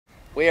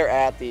We are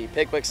at the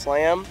Pickwick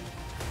Slam,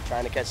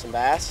 trying to catch some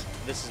bass.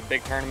 This is a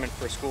big tournament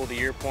for school of the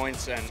year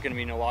points, and it's going to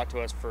mean a lot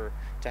to us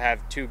to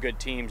have two good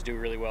teams do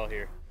really well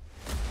here.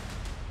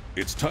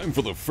 It's time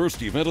for the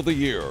first event of the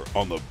year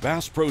on the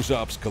Bass Pro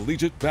Shops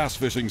Collegiate Bass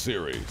Fishing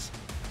Series.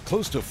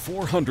 Close to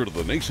 400 of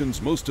the nation's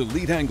most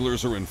elite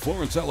anglers are in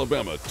Florence,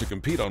 Alabama to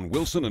compete on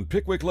Wilson and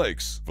Pickwick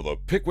Lakes for the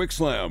Pickwick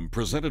Slam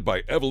presented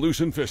by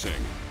Evolution Fishing.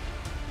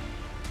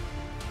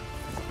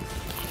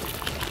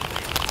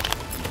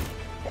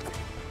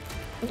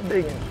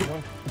 Big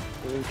one.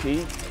 Blue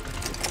key.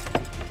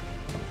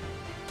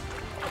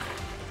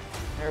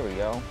 There we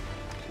go.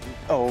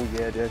 Oh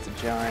yeah, that's a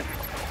giant.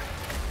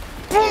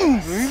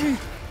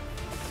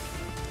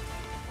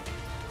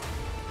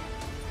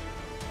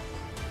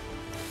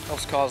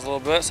 Helps cause a little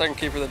bit, second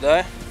keeper of the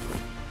day.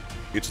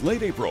 It's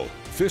late April.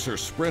 Fish are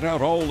spread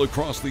out all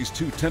across these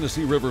two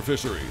Tennessee River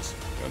fisheries,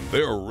 and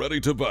they're ready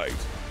to bite.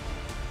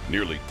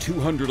 Nearly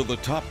 200 of the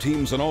top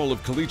teams in all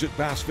of collegiate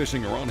bass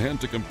fishing are on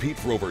hand to compete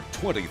for over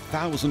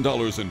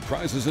 $20,000 in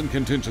prizes and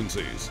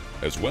contingencies,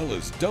 as well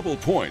as double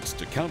points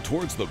to count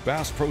towards the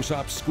Bass Pro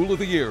Shops School of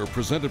the Year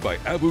presented by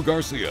Abu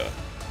Garcia.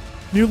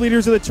 New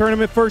leaders of the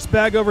tournament, first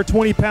bag over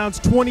 20 pounds,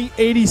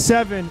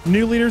 20.87.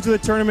 New leaders of the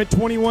tournament,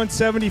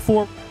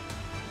 21.74.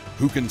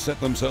 Who can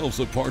set themselves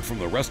apart from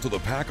the rest of the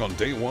pack on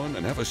day one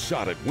and have a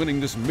shot at winning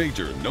this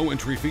major no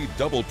entry fee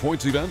double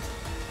points event?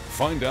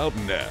 Find out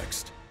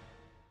next.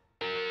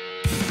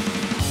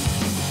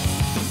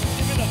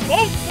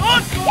 Boat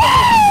front!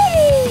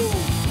 Woo!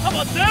 How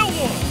about that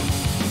one?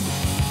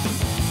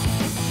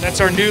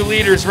 That's our new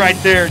leaders right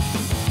there.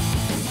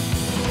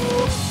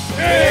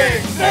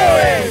 Big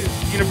Silly!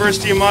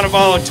 University of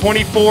Montevallo,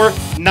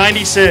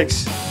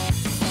 24.96.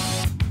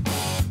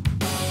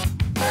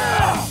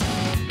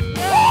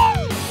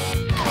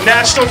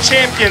 National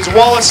champions,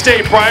 Wallace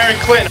State, Briar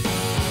and Clinton.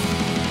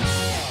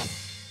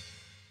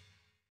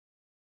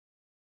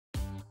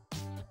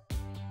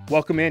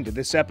 Welcome into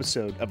this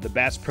episode of the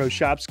Bass Pro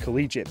Shops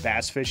Collegiate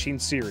Bass Fishing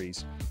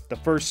Series. The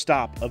first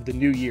stop of the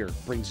new year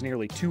brings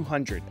nearly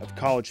 200 of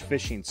college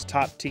fishing's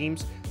top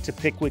teams to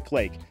Pickwick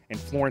Lake in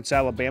Florence,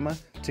 Alabama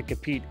to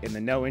compete in the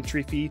no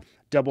entry fee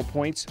double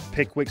points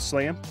Pickwick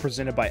Slam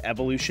presented by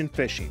Evolution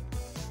Fishing.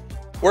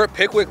 We're at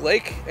Pickwick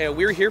Lake and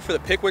we're here for the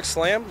Pickwick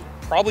Slam.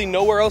 Probably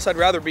nowhere else I'd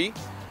rather be.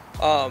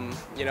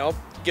 You know,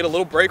 get a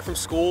little break from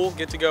school,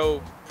 get to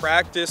go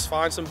practice,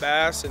 find some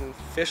bass, and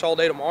fish all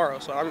day tomorrow.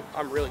 So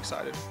I'm really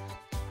excited.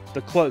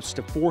 The close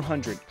to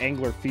 400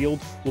 angler field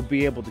will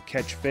be able to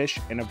catch fish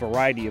in a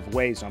variety of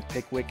ways on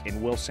Pickwick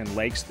and Wilson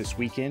Lakes this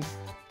weekend.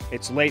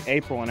 It's late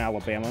April in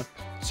Alabama,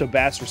 so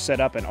bass are set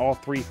up in all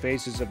three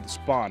phases of the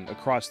spawn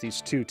across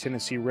these two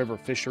Tennessee River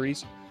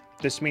fisheries.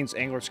 This means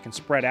anglers can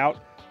spread out,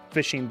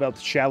 fishing both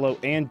shallow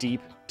and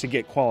deep to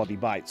get quality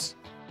bites.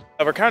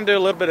 We're kind of doing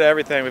a little bit of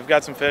everything. We've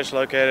got some fish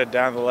located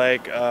down the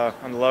lake,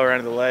 on the lower end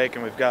of the lake,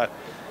 and we've got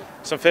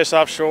some fish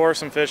offshore,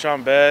 some fish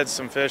on beds,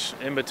 some fish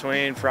in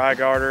between, fry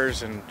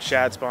garters and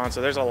shad spawn. So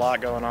there's a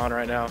lot going on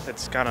right now.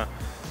 It's kind of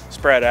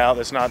spread out.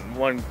 It's not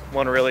one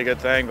really good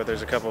thing, but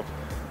there's a couple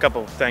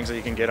things that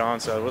you can get on.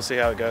 So we'll see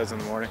how it goes in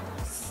the morning.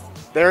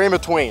 They're in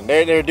between.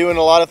 They're doing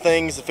a lot of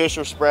things. The fish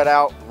are spread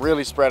out,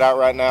 really spread out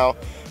right now.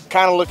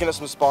 Kind of looking at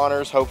some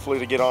spawners, hopefully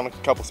to get on a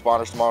couple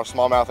spawners tomorrow,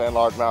 smallmouth and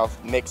largemouth,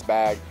 mixed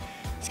bag.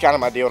 It's kind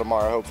of my deal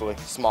tomorrow, hopefully,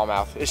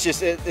 smallmouth. It's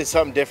just, it's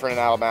something different in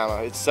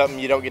Alabama. It's something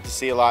you don't get to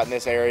see a lot in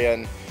this area,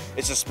 and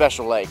it's a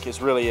special lake. It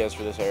really is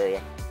for this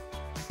area.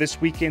 This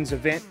weekend's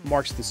event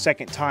marks the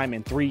second time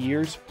in 3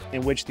 years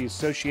in which the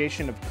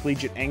Association of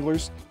Collegiate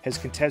Anglers has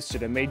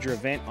contested a major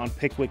event on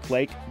Pickwick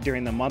Lake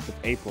during the month of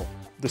April.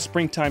 The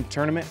springtime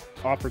tournament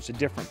offers a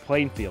different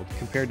playing field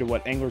compared to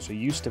what anglers are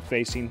used to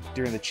facing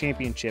during the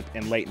championship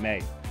in late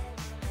May.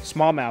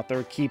 Smallmouth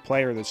are a key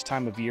player this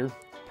time of year,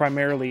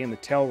 primarily in the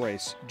tail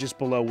race just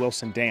below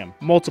Wilson Dam.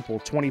 Multiple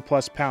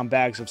 20-plus pound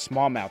bags of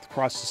smallmouth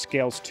crossed the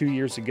scales 2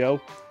 years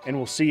ago, and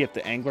we'll see if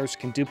the anglers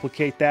can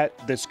duplicate that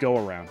this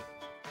go-around.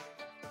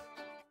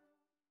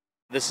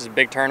 This is a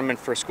big tournament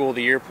for school of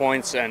the year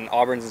points, and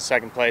Auburn's in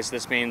second place.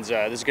 This means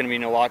this is going to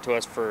mean a lot to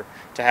us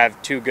to have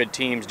two good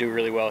teams do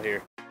really well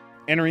here.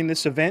 Entering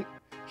this event,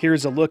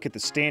 here's a look at the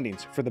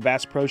standings for the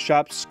Bass Pro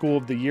Shops School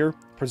of the Year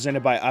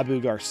presented by Abu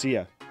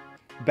Garcia.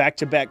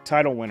 Back-to-back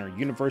title winner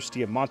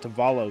University of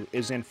Montevallo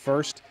is in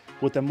first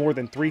with a more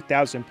than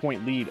 3,000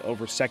 point lead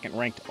over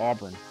second-ranked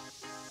Auburn.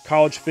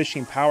 College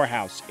fishing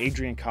powerhouse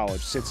Adrian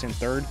College sits in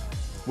third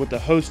with a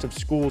host of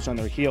schools on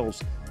their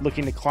heels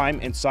looking to climb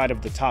inside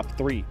of the top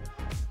three.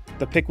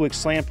 The Pickwick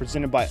Slam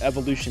presented by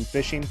Evolution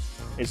Fishing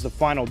is the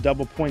final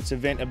double points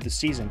event of the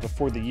season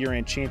before the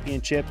year-end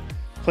championship,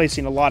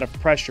 placing a lot of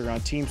pressure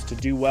on teams to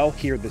do well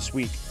here this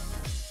week.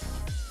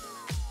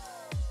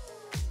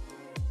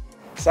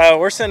 So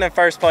we're sitting in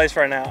first place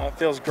right now. It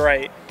feels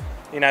great.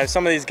 You know,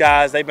 some of these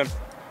guys, they've been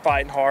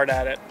fighting hard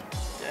at it,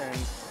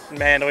 and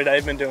man,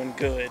 they've been doing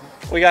good.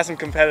 We got some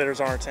competitors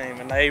on our team,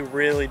 and they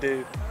really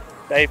do.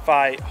 They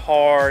fight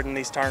hard in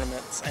these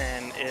tournaments,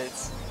 and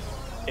it's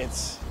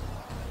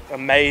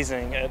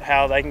amazing at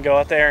how they can go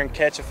out there and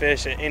catch a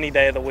fish at any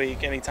day of the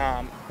week,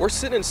 anytime. We're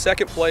sitting in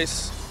second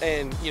place,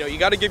 and you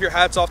got to give your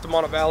hats off to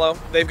Montevallo.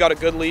 They've got a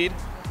good lead,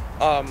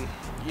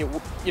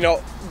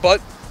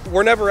 but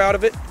we're never out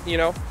of it,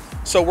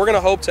 So we're going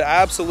to hope to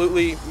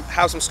absolutely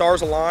have some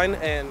stars align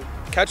and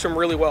catch them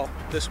really well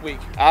this week.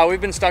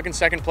 We've been stuck in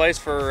second place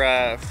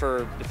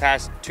for the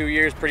past 2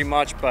 years pretty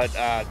much, but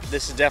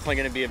this is definitely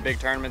going to be a big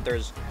tournament.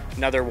 There's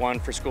another one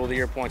for School of the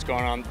Year points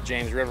going on the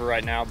James River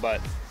right now,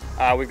 but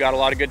we've got a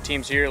lot of good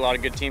teams here, a lot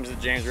of good teams at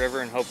the James River,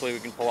 and hopefully we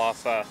can pull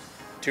off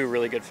 2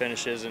 really good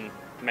finishes and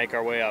make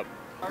our way up.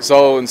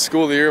 So in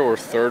School of the Year, we're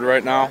 3rd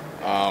right now.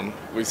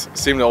 We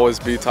seem to always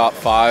be top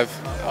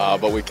 5,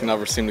 but we can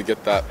never seem to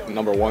get that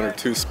number 1 or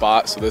 2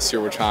 spot. So this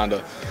year we're trying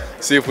to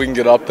see if we can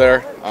get up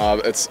there.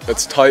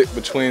 It's tight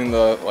between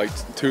the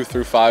 2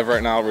 through 5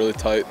 right now, really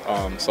tight.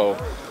 So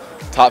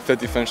top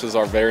 50 finishes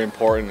are very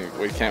important.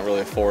 We can't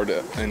really afford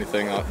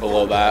anything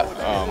below that,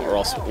 or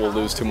else we'll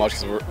lose too much,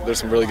 because there's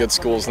some really good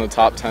schools in the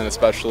top 10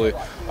 especially.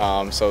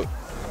 So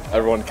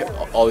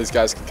all these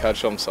guys can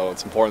catch them, so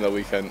it's important that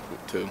we can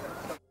too.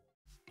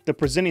 The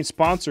presenting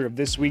sponsor of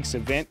this week's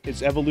event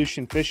is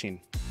Evolution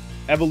Fishing.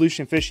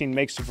 Evolution Fishing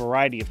makes a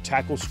variety of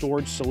tackle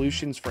storage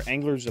solutions for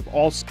anglers of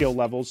all skill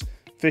levels,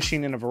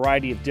 fishing in a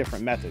variety of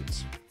different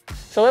methods.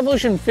 So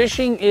Evolution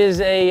Fishing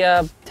is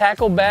a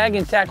tackle bag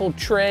and tackle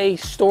tray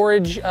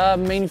storage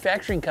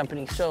manufacturing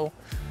company. So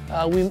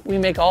we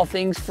make all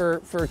things for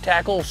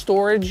tackle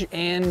storage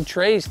and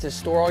trays to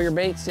store all your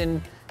baits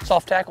in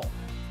soft tackle.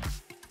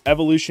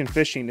 Evolution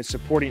Fishing is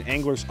supporting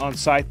anglers on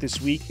site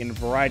this week in a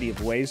variety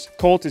of ways.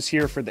 Colt is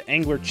here for the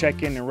angler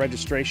check-in and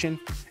registration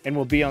and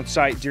will be on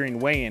site during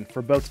weigh-in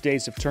for both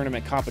days of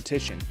tournament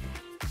competition.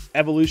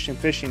 Evolution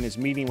Fishing is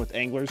meeting with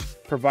anglers,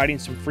 providing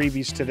some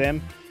freebies to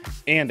them,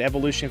 and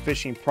Evolution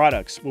Fishing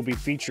products will be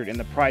featured in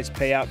the prize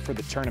payout for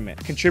the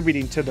tournament,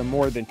 contributing to the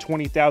more than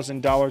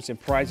 $20,000 in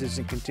prizes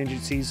and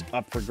contingencies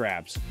up for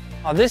grabs.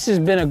 This has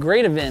been a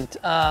great event.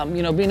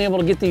 Being able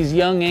to get these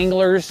young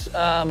anglers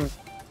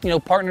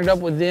partnered up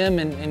with them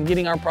and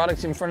getting our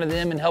products in front of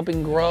them and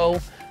helping grow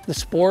the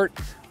sport,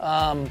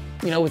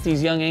 with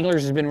these young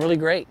anglers has been really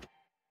great.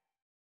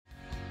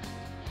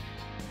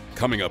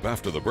 Coming up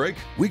after the break,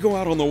 we go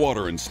out on the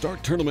water and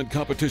start tournament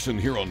competition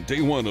here on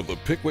day 1 of the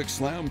Pickwick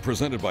Slam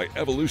presented by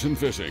Evolution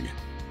Fishing.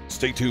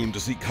 Stay tuned to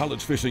see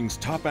college fishing's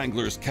top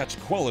anglers catch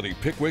quality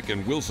Pickwick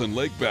and Wilson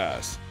Lake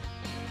bass.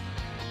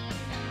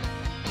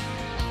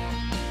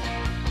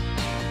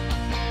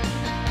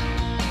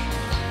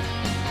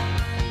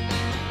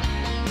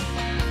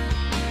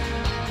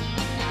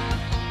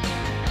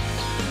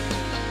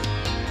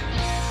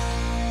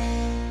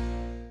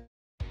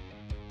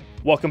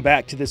 Welcome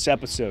back to this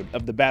episode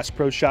of the Bass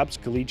Pro Shops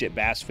Collegiate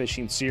Bass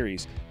Fishing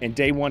Series and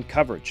Day 1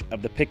 coverage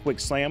of the Pickwick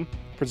Slam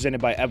presented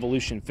by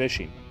Evolution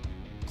Fishing.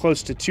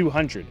 Close to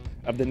 200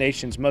 of the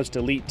nation's most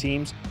elite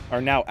teams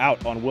are now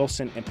out on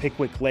Wilson and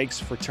Pickwick Lakes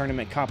for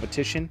tournament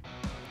competition.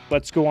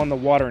 Let's go on the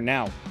water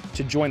now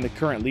to join the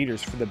current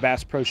leaders for the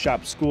Bass Pro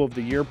Shops School of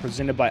the Year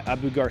presented by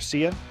Abu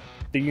Garcia,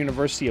 the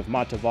University of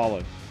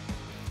Montevallo.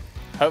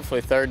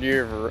 Hopefully 3rd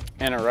year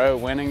in a row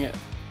winning it.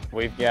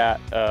 We've got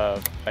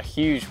a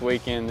huge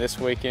weekend this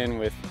weekend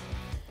with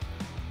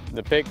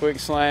the Pickwick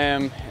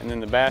Slam and then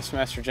the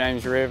Bassmaster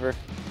James River.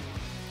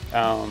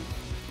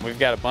 We've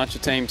got a bunch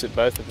of teams at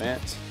both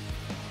events.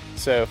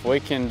 So if we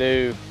can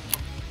do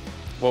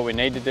what we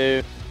need to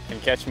do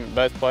and catch them at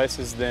both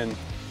places, then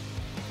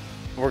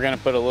we're going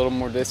to put a little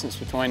more distance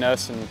between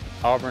us and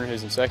Auburn,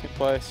 who's in 2nd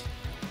place.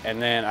 And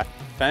then I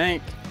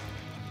think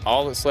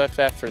all that's left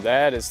after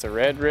that is the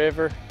Red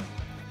River,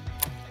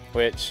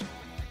 which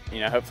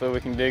hopefully we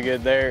can do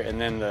good there.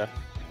 And then the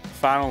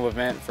final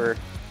event for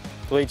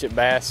collegiate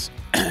bass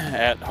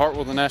at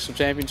Hartwell, the National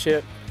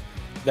Championship.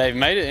 They've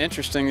made it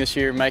interesting this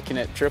year, making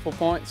it triple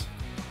points.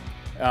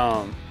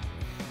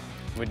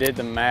 We did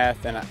the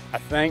math, and I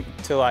think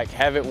to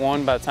have it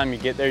won by the time you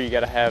get there, you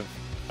got to have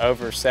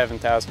over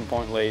 7,000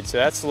 point lead. So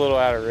that's a little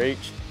out of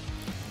reach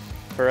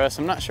for us.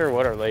 I'm not sure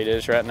what our lead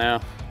is right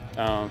now.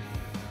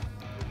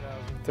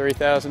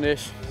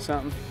 3,000-ish,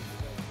 something.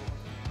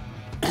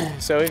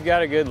 So we've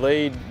got a good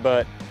lead,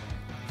 but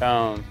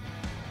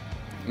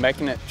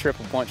making it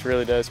triple points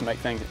really does make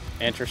things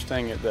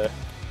interesting at the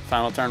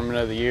final tournament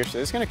of the year. So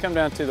it's going to come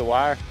down to the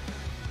wire,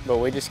 but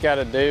we just got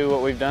to do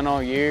what we've done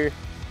all year,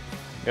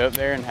 go up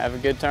there and have a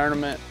good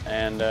tournament,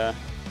 and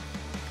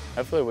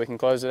hopefully we can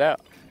close it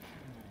out.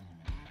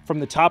 From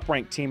the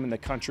top-ranked team in the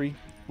country,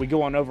 we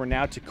go on over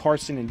now to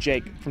Carson and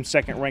Jake from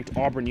 2nd-ranked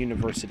Auburn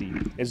University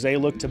as they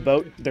look to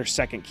boat their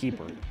 2nd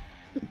keeper.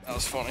 That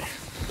was funny.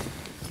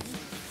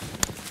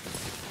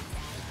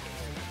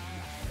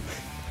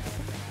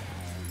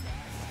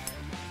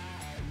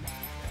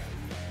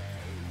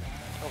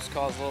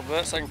 Cause a little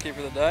bit, 2nd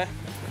keeper of the day.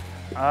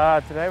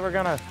 Today we're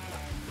gonna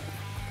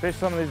fish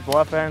some of these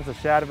bluff ends. The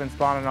shad have been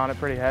spawning on it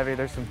pretty heavy.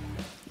 There's some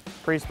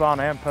pre-spawn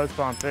and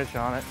post-spawn fish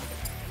on it.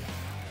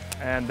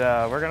 And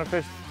we're gonna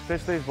fish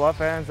these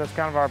bluff ends. That's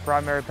kind of our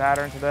primary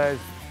pattern today, is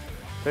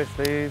fish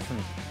these, and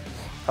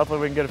hopefully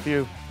we can get a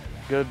few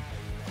good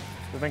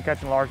We've been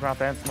catching largemouth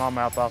and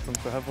smallmouth off them,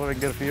 so hopefully we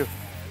can get a few.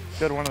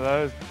 Good one of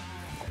those.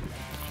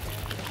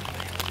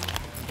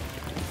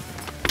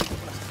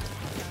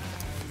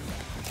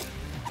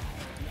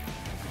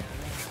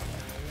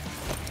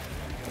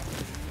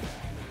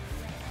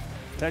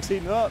 Tech's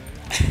heating up.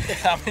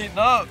 I'm heating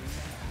up.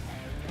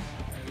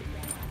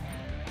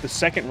 The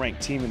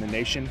second-ranked team in the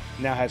nation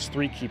now has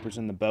 3 keepers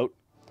in the boat.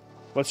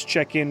 Let's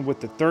check in with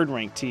the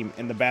third-ranked team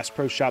in the Bass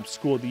Pro Shop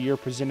School of the Year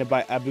presented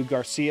by Abu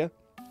Garcia,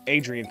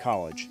 Adrian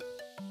College.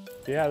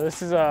 Yeah,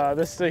 this is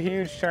a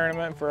huge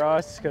tournament for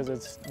us because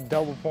it's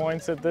double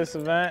points at this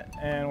event,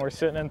 and we're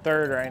sitting in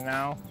third right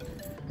now.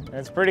 And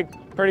it's pretty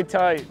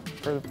tight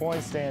for the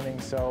point standing,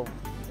 so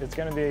it's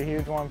going to be a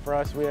huge one for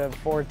us. We have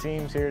 4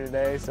 teams here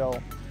today,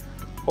 so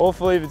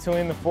hopefully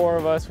between the 4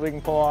 of us, we can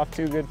pull off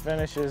 2 good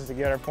finishes to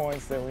get our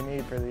points that we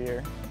need for the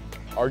year.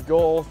 Our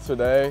goal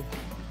today,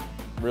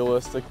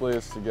 realistically,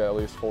 is to get at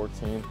least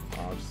 14,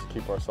 just to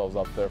keep ourselves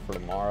up there for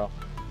tomorrow.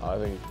 I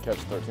think if you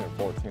catch 13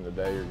 or 14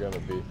 today, you're going to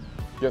be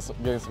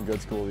getting some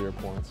good school of the year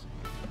points.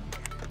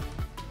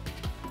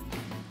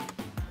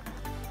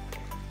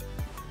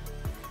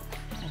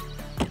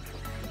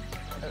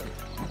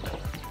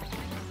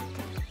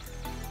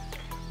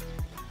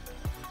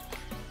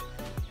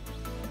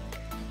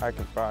 I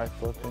could probably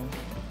flip him.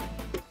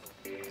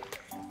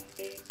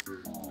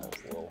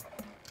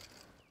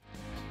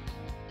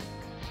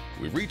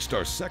 We've reached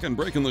our second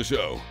break in the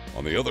show.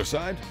 On the other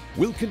side,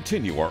 we'll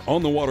continue our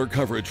on-the-water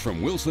coverage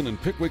from Wilson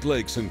and Pickwick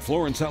Lakes in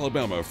Florence,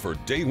 Alabama for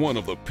day 1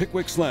 of the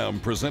Pickwick Slam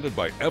presented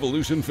by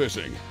Evolution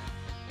Fishing.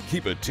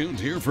 Keep it tuned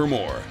here for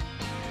more.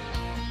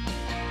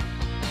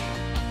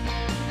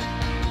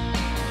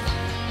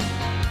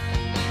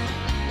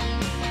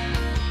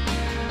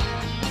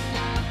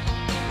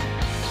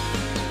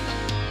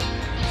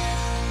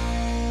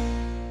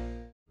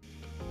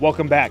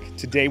 Welcome back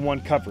to day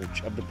 1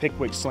 coverage of the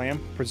Pickwick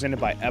Slam presented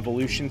by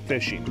Evolution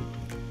Fishing.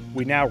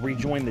 We now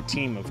rejoin the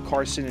team of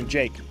Carson and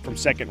Jake from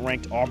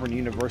second-ranked Auburn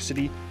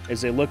University as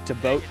they look to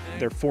boat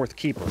their 4th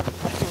keeper.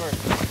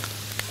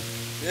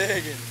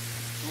 Big.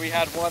 We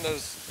had one that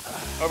was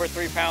over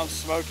 3 pounds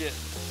smoke it.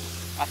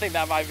 I think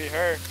that might be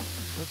her.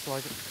 Looks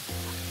like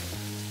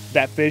it.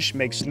 That fish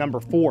makes number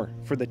 4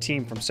 for the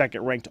team from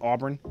second-ranked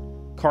Auburn.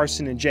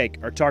 Carson and Jake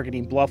are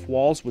targeting bluff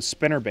walls with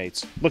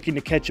spinnerbaits, looking to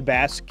catch a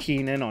bass,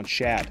 keying in on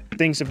shad.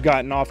 Things have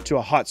gotten off to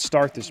a hot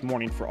start this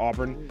morning for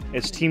Auburn,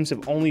 as teams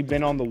have only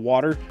been on the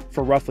water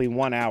for roughly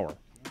 1 hour.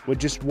 With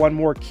just one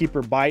more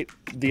keeper bite,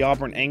 the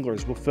Auburn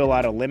anglers will fill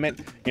out a limit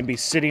and be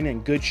sitting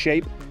in good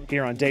shape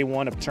here on day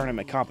 1 of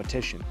tournament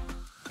competition.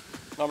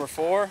 Number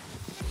 4,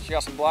 she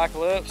got some black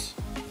lips,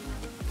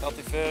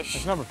 healthy fish.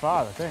 It's number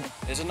 5, I think.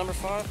 Is it number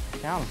 5?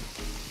 Count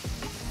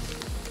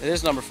them. It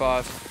is number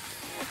 5.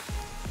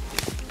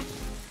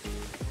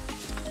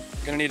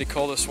 Gonna need to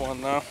cull this one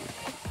though,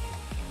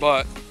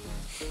 but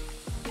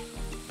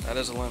that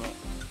is a limit.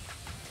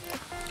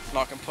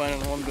 Not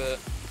complaining one bit.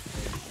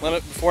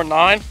 Limit before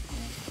 9?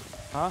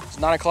 Huh? It's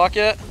 9 o'clock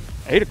yet?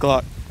 8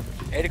 o'clock.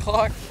 8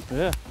 o'clock?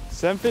 Yeah,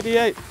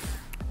 7:58.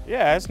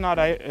 Yeah, it's not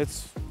 8,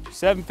 it's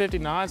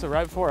 7:59, so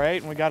right before 8,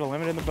 and we got a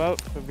limit in the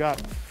boat. We've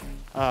got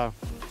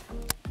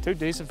 2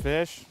 decent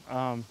fish,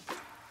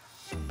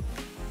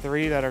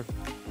 3 that are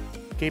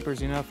keepers,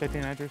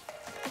 15 inches.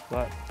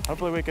 But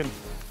hopefully we can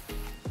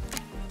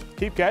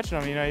keep catching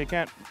them. You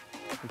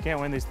can't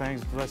win these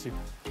things unless you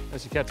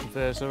catch some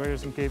fish. So we're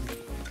just gonna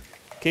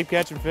keep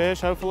catching fish,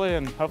 hopefully,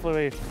 and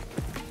hopefully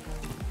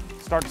we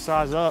start to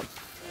size up.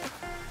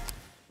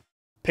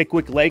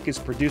 Pickwick Lake is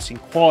producing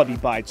quality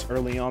bites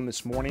early on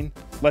this morning.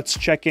 Let's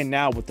check in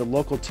now with the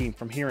local team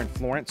from here in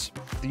Florence,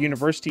 the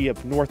University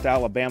of North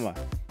Alabama.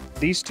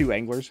 These 2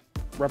 anglers,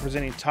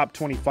 representing top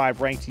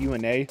 25 ranked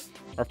UNA,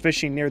 are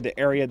fishing near the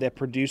area that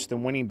produced the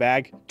winning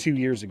bag 2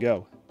 years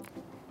ago.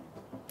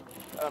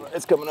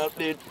 It's coming up,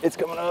 dude. It's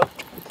coming up.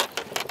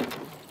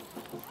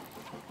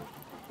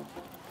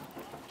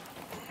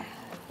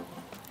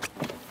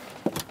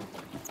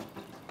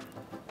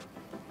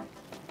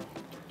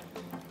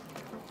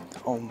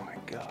 Oh my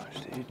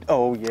gosh, dude.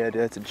 Oh yeah, dude,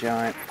 that's a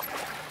giant.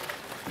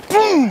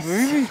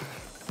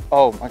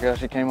 Oh my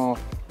gosh, it came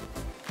off.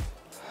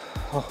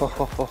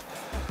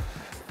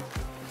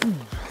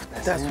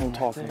 That's what I'm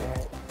talking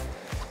about.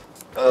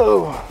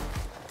 Oh.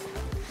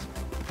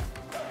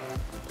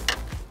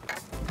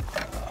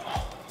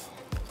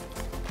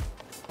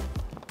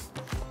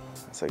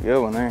 That's a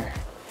good one there.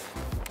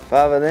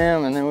 5 of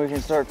them, and then we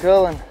can start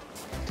culling.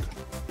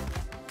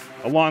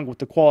 Along with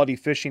the quality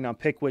fishing on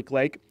Pickwick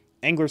Lake,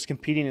 anglers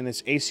competing in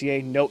this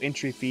ACA no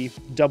entry fee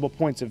double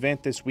points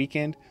event this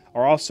weekend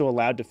are also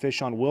allowed to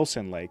fish on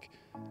Wilson Lake.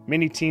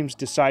 Many teams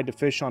decide to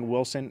fish on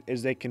Wilson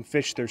as they can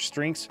fish their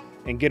strengths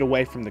and get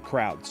away from the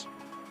crowds.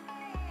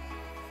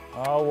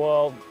 Oh,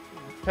 well,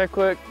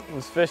 Pickwick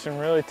was fishing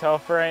really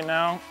tough right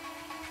now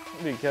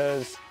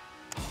because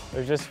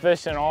they're just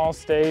fishing all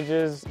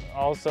stages.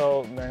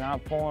 Also, they're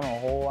not pulling a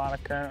whole lot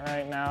of current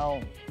right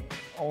now,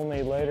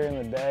 only later in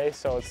the day,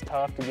 so it's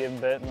tough to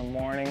get bit in the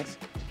mornings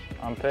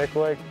on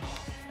Pickwick.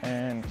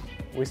 And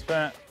we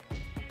spent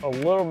a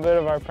little bit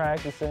of our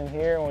practice in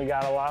here, and we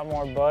got a lot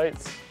more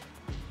bites.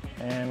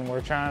 And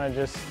we're trying to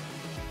just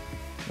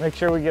make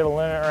sure we get a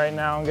limit right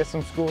now and get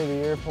some school of the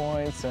year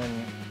points.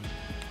 And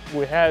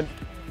we had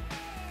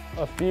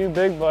a few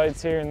big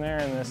bites here and there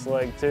in this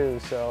leg too,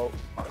 so.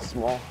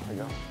 Small, there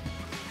you go.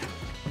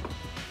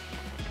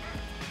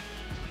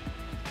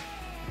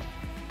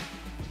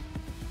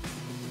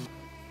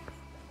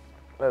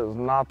 That is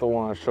not the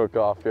one I shook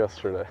off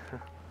yesterday.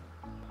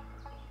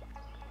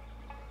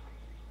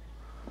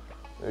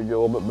 Maybe a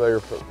little bit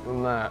bigger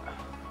than that.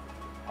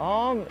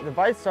 The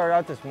bite started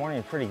out this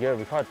morning pretty good.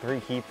 We caught 3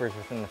 keepers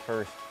within the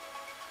first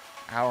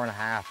hour and a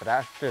half, but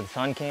after the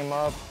sun came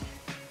up,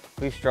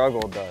 we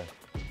struggled to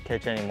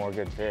catch any more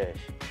good fish.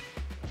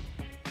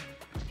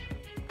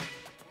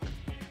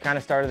 Kind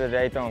of started the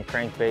day throwing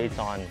crankbaits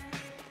on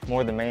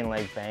more of the main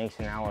lake banks,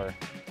 and now we're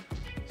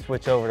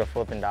switch over to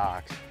flipping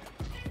docks.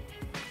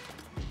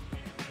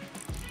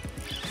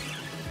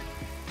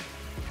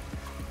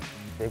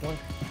 Big one?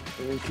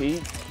 Big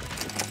key.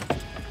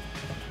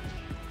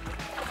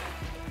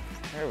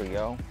 There we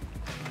go.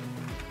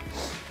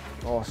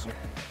 Awesome.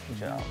 Good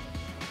job.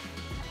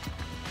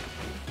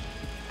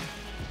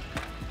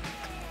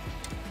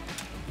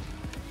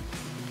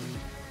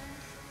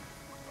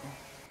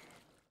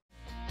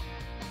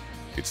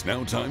 It's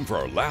now time for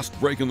our last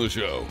break in the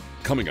show.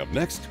 Coming up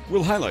next,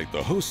 we'll highlight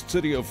the host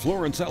city of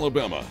Florence,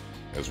 Alabama,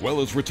 as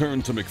well as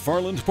return to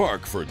McFarland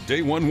Park for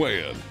Day 1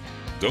 weigh-in.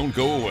 Don't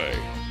go away.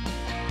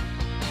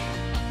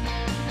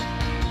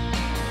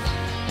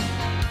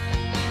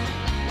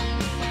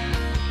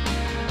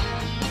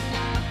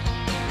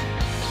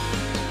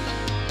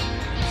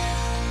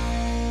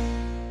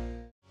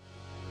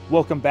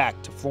 Welcome back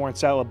to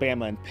Florence,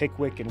 Alabama and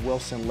Pickwick and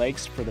Wilson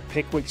Lakes for the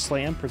Pickwick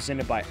Slam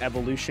presented by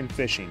Evolution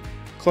Fishing.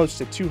 Close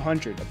to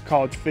 200 of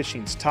college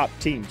fishing's top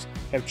teams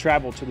have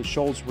traveled to the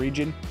Shoals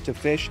region to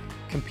fish,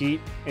 compete,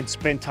 and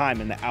spend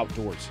time in the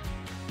outdoors.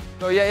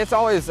 So yeah, it's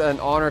always an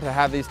honor to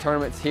have these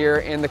tournaments here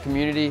in the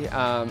community.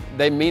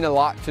 They mean a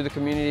lot to the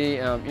community.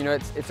 You know,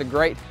 it's a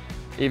great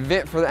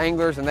event for the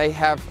anglers and they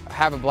have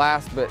a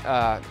blast, but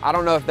I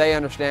don't know if they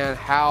understand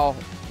how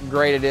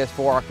great it is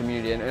for our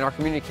community, and our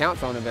community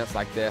counts on events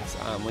like this.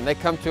 When they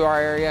come to our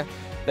area,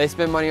 they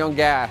spend money on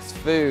gas,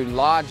 food,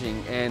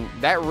 lodging, and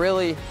that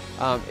really,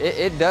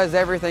 it does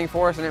everything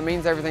for us and it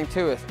means everything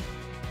to us.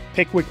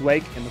 Pickwick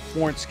Lake and the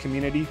Florence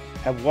community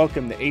have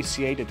welcomed the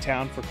ACA to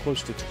town for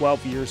close to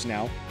 12 years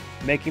now,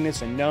 making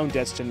this a known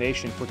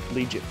destination for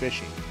collegiate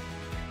fishing.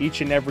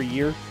 Each and every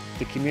year,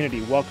 the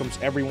community welcomes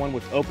everyone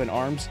with open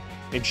arms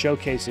and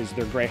showcases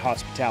their great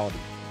hospitality.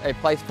 A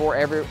place for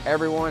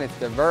everyone, it's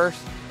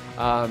diverse.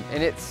 And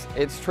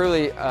it's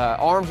truly,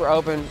 arms are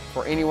open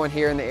for anyone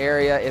here in the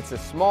area. It's a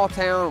small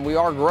town, we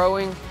are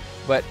growing,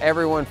 but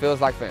everyone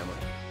feels like family.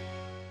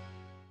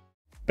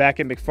 Back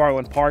at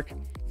McFarland Park,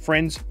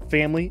 friends,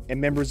 family, and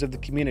members of the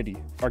community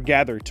are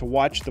gathered to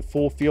watch the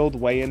full field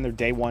weigh in their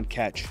Day 1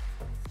 catch.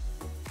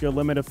 Good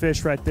limit of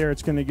fish right there.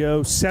 It's going to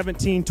go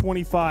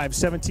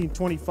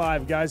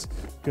 17.25, guys.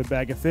 Good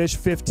bag of fish.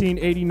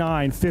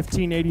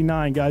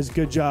 15.89, guys.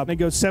 Good job. They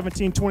go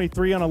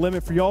 17.23 on a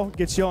limit for y'all.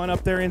 Gets y'all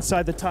up there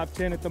inside the top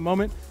 10 at the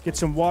moment. Get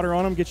some water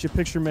on them. Get your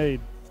picture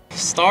made.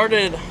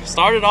 Started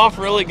off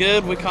really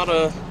good. We caught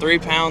a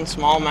 3-pound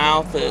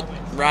smallmouth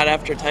right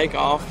after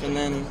takeoff, and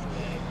then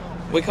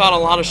we caught a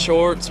lot of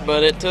shorts,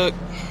 but it took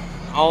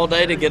all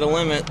day to get a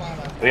limit.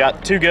 We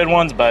got 2 good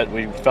ones, but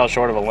we fell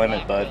short of a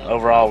limit. But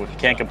overall, we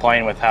can't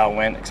complain with how it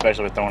went,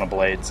 especially with throwing a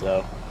blade.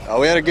 So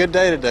we had a good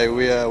day today.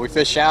 We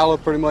fished shallow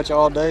pretty much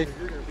all day,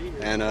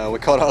 and we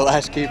caught our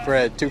last keeper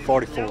at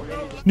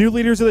 244. New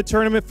leaders of the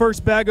tournament,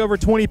 first bag over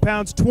 20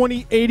 pounds,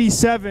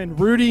 20.87,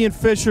 Rudy and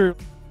Fisher.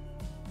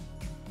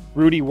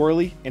 Rudy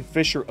Worley and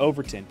Fisher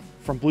Overton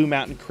from Blue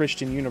Mountain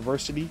Christian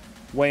University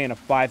weigh in a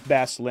 5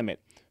 bass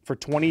limit for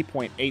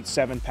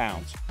 20.87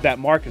 pounds. That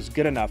mark is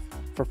good enough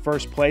for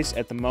first place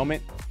at the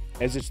moment,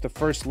 as it's the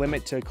first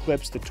limit to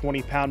eclipse the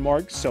 20-pound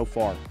mark so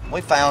far.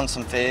 We found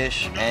some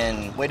fish,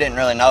 and we didn't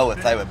really know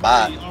if they would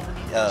bite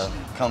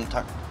come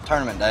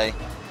tournament day.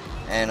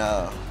 And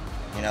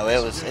you know,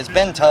 it's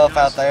been tough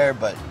out there,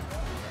 but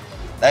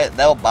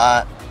they'll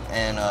bite.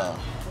 And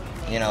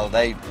you know,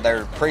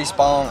 they're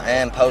pre-spawn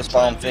and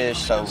post-spawn fish,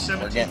 so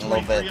we're getting a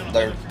little bit.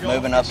 They're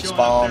moving up the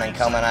spawn and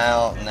coming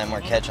out, and then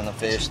we're catching the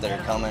fish that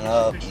are coming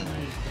up. And,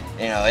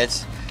 you know,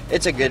 it's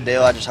a good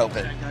deal. I just hope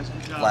it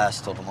lasts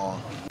till tomorrow.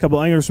 A couple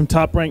anglers from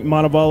top-ranked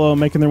Montevallo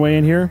making their way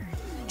in here.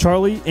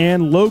 Charlie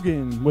and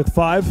Logan with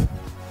 5.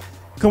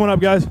 Coming up,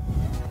 guys.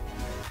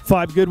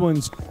 5 good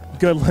ones.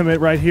 Good limit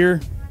right here.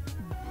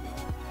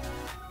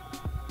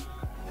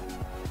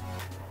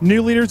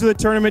 New leaders of the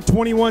tournament,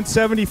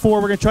 21.74. We're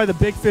going to try the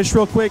big fish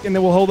real quick, and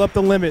then we'll hold up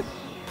the limit.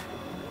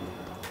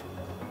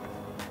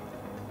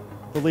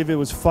 I believe it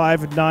was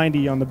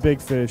 5.90 on the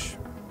big fish.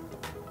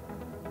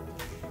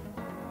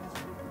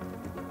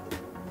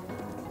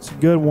 It's a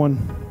good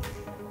one.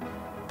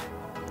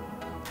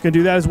 Going to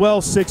do that as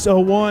well,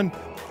 6.01.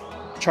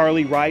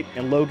 Charlie Wright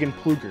and Logan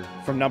Pluger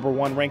from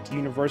 #1 ranked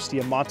University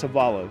of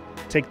Montevallo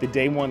take the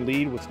day one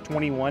lead with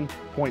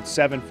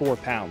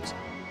 21.74 pounds.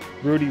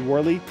 Rudy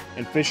Worley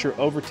and Fisher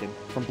Overton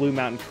from Blue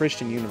Mountain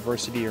Christian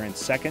University are in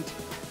second,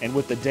 and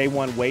with the day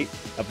one weight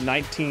of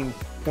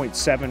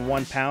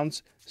 19.71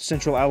 pounds,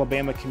 Central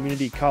Alabama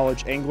Community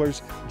College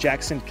anglers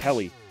Jackson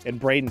Kelly and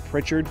Braden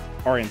Pritchard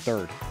are in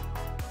third.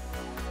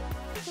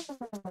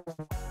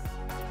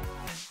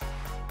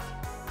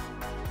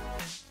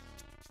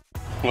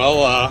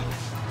 Well,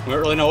 we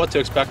don't really know what to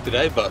expect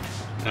today, but it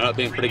ended up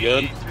being pretty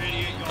good.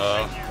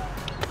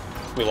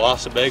 We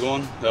lost a big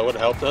one that would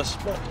have helped us,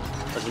 but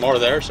there's more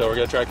there, so we're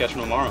going to try to catch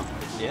them tomorrow.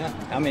 Yeah,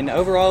 I mean,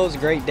 overall it was a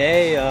great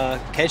day,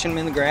 catching them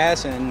in the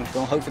grass, and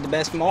going to hope for the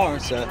best tomorrow,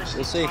 so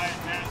we'll see.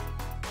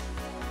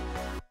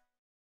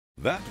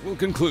 That will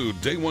conclude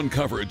day one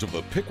coverage of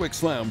the Pickwick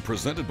Slam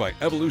presented by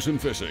Evolution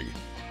Fishing.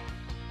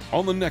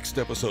 On the next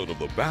episode of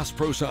the Bass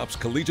Pro Shops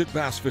Collegiate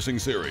Bass Fishing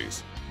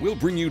Series, we'll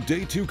bring you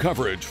day two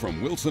coverage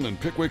from Wilson and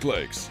Pickwick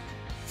Lakes.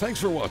 Thanks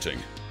for watching.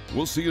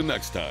 We'll see you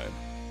next time.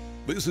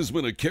 This has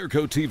been a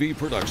Careco TV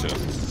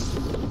production.